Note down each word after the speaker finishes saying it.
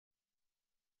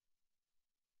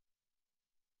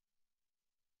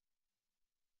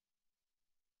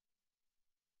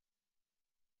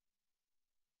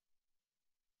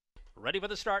ready for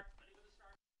the start.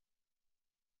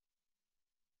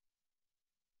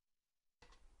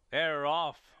 They're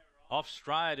off. Off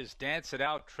stride is Dance It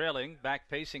Out, trailing, back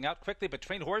pacing out quickly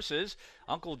between horses.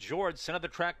 Uncle George, center of the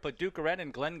track, Paduka N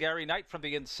and Glengarry Knight from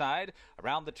the inside.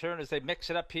 Around the turn as they mix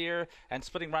it up here, and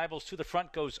splitting rivals to the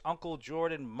front goes Uncle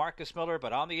George and Marcus Miller,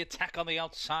 but on the attack on the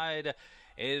outside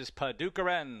is Paduka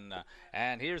N.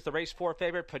 And here's the race 4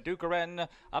 favorite, Paduka N,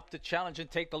 up to challenge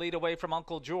and take the lead away from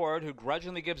Uncle George, who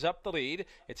grudgingly gives up the lead.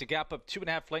 It's a gap of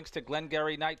 2.5 lengths to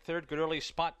Glengarry Knight, third. Good early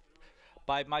spot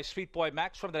by My Sweet Boy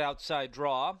Max from that outside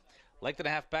draw. Length and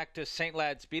a half back to St.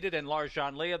 Lad's Beat It and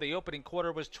L'Argent Leia. The opening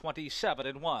quarter was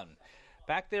 27-1.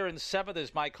 Back there in 7th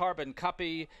is My Carbon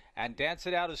Copy, and Dance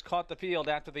It Out has caught the field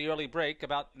after the early break,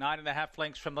 about 9.5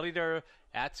 lengths from the leader.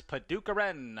 That's Paduka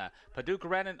N.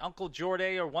 Paduka N and Uncle George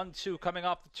are 1-2 coming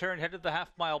off the turn, headed to the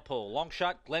half-mile pole. Long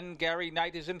shot, Glengarry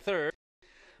Knight is in third.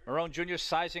 Marone Jr.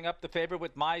 sizing up the favorite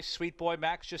with My Sweet Boy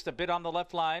Max just a bit on the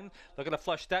left line. Looking to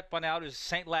flush that one out is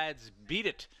St. Lad's Beat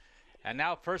It. And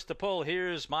now first to pull,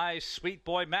 here's My Sweet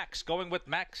Boy Max. Going with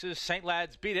Max's St.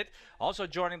 Lad's Beat It. Also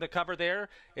joining the cover there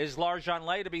is L'Argent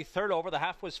Leia to be third over. The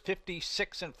half was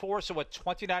 56-4, so a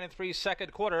 29-3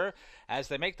 second quarter as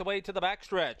they make the way to the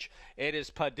backstretch. It is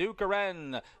Paduka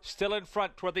N still in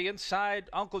front toward the inside.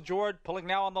 Uncle George pulling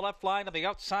now on the left line. On the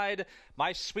outside,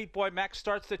 My Sweet Boy Max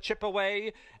starts to chip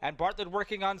away. And Bartlett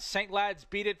working on St. Lad's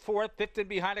Beat It fourth. Fifth and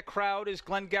behind a crowd is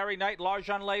Glengarry Knight.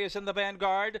 L'Argent Leia is in the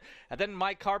vanguard. And then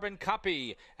My Carbon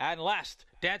Copy. And last,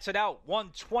 Dance It Out,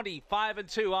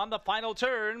 125-2 on the final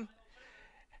turn.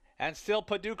 And still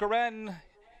Paduka N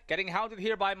getting hounded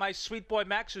here by My Sweet Boy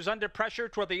Max, who's under pressure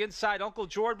toward the inside. Uncle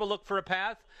George will look for a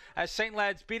path as St.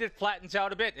 Lad's Beat It flattens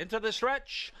out a bit into the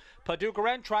stretch.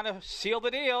 Paduka N trying to seal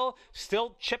the deal,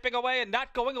 still chipping away and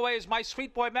not going away is My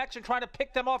Sweet Boy Max, and trying to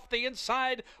pick them off the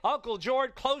inside. Uncle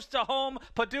George close to home.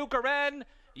 Paduka N,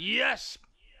 yes,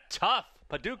 tough.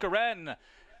 Paduka N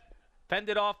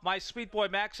fended off My Sweet Boy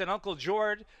Max and Uncle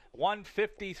George,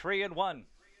 153-1.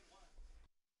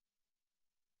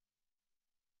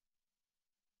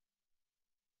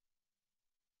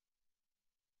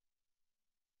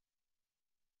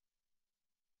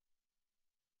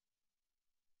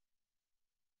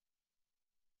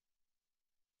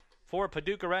 Four,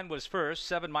 Paduka N was first.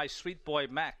 7, My Sweet Boy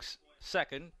Max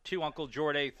second. 2, Uncle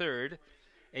George third.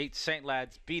 8, St.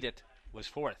 Lad's Beat It was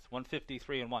fourth.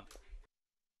 153-1.